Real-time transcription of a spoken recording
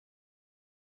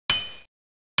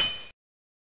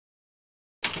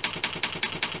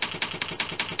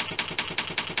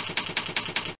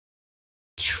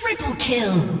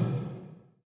kill.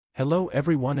 Hello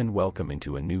everyone and welcome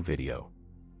into a new video.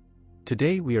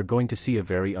 Today we are going to see a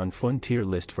very unfun tier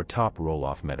list for top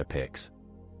roll-off meta picks.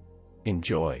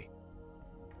 Enjoy.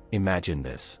 Imagine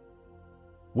this.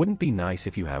 Wouldn't be nice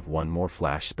if you have one more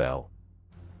flash spell?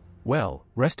 Well,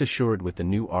 rest assured with the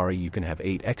new Ahri you can have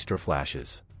 8 extra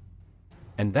flashes.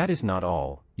 And that is not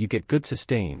all, you get good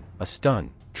sustain, a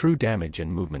stun, true damage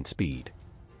and movement speed.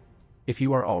 If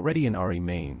you are already an Ahri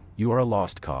main, you are a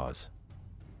lost cause.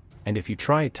 And if you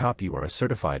try it top you are a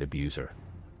certified abuser.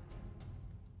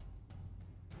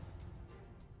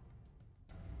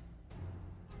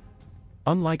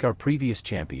 Unlike our previous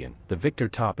champion, the Victor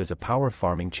top is a power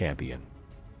farming champion.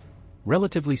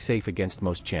 Relatively safe against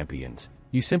most champions,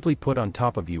 you simply put on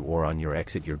top of you or on your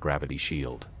exit your gravity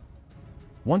shield.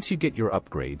 Once you get your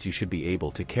upgrades you should be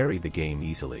able to carry the game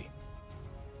easily.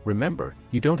 Remember,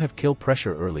 you don't have kill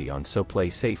pressure early on, so play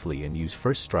safely and use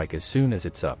first strike as soon as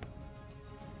it's up.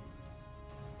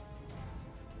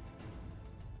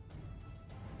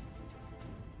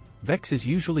 Vex is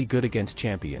usually good against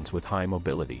champions with high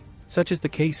mobility, such as the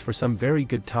case for some very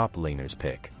good top laners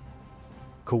pick.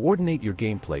 Coordinate your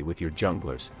gameplay with your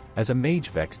junglers, as a mage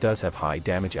Vex does have high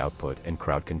damage output and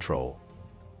crowd control.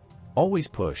 Always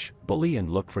push, bully and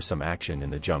look for some action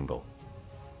in the jungle.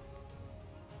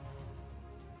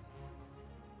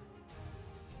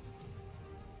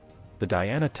 The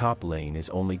Diana top lane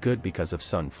is only good because of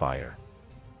Sunfire.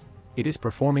 It is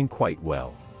performing quite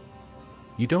well.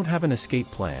 You don't have an escape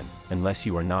plan, unless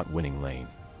you are not winning lane.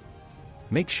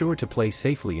 Make sure to play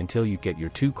safely until you get your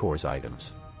 2 cores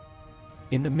items.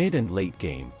 In the mid and late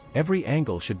game, every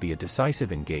angle should be a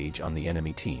decisive engage on the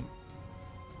enemy team.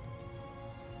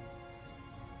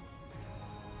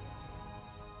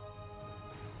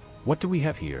 What do we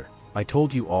have here? I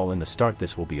told you all in the start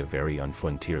this will be a very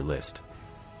unfun tier list.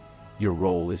 Your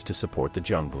role is to support the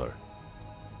jungler.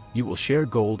 You will share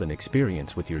gold and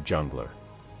experience with your jungler.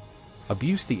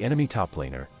 Abuse the enemy top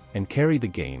laner, and carry the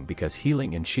game because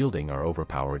healing and shielding are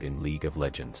overpowered in League of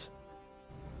Legends.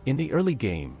 In the early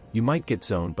game, you might get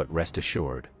zoned, but rest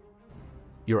assured.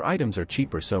 Your items are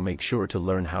cheaper, so make sure to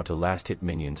learn how to last hit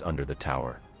minions under the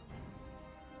tower.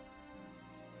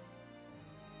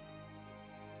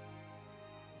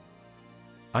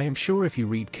 I am sure if you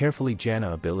read carefully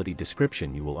Janna ability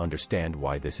description you will understand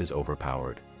why this is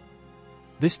overpowered.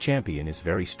 This champion is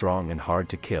very strong and hard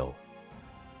to kill.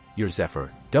 Your Zephyr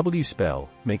W spell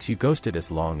makes you ghosted as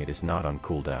long as it is not on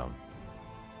cooldown.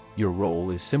 Your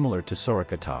role is similar to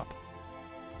Soraka top.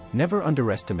 Never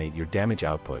underestimate your damage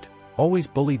output, always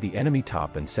bully the enemy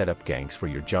top and set up ganks for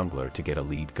your jungler to get a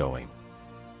lead going.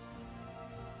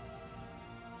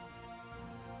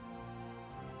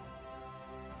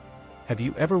 Have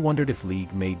you ever wondered if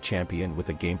League made champion with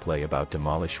a gameplay about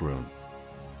Demolish Rune?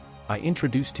 I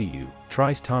introduce to you,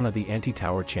 Tristana the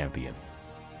anti-tower champion.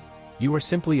 You are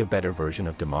simply a better version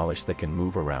of Demolish that can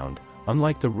move around.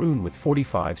 Unlike the rune with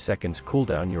 45 seconds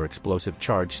cooldown, your explosive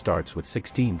charge starts with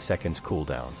 16 seconds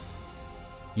cooldown.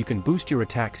 You can boost your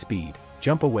attack speed,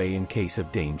 jump away in case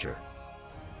of danger.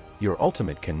 Your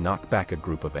ultimate can knock back a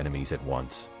group of enemies at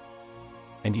once.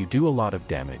 And you do a lot of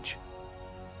damage.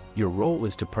 Your role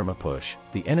is to perma-push,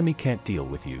 the enemy can't deal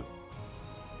with you.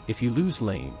 If you lose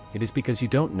lane, it is because you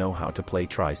don't know how to play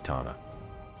Tristana.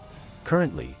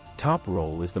 Currently, top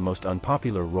role is the most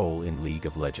unpopular role in League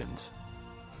of Legends.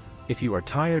 If you are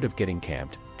tired of getting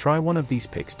camped, try one of these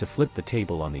picks to flip the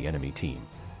table on the enemy team.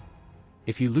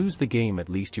 If you lose the game, at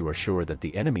least you are sure that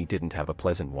the enemy didn't have a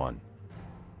pleasant one.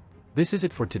 This is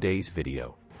it for today's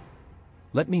video.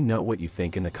 Let me know what you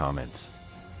think in the comments.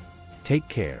 Take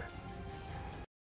care.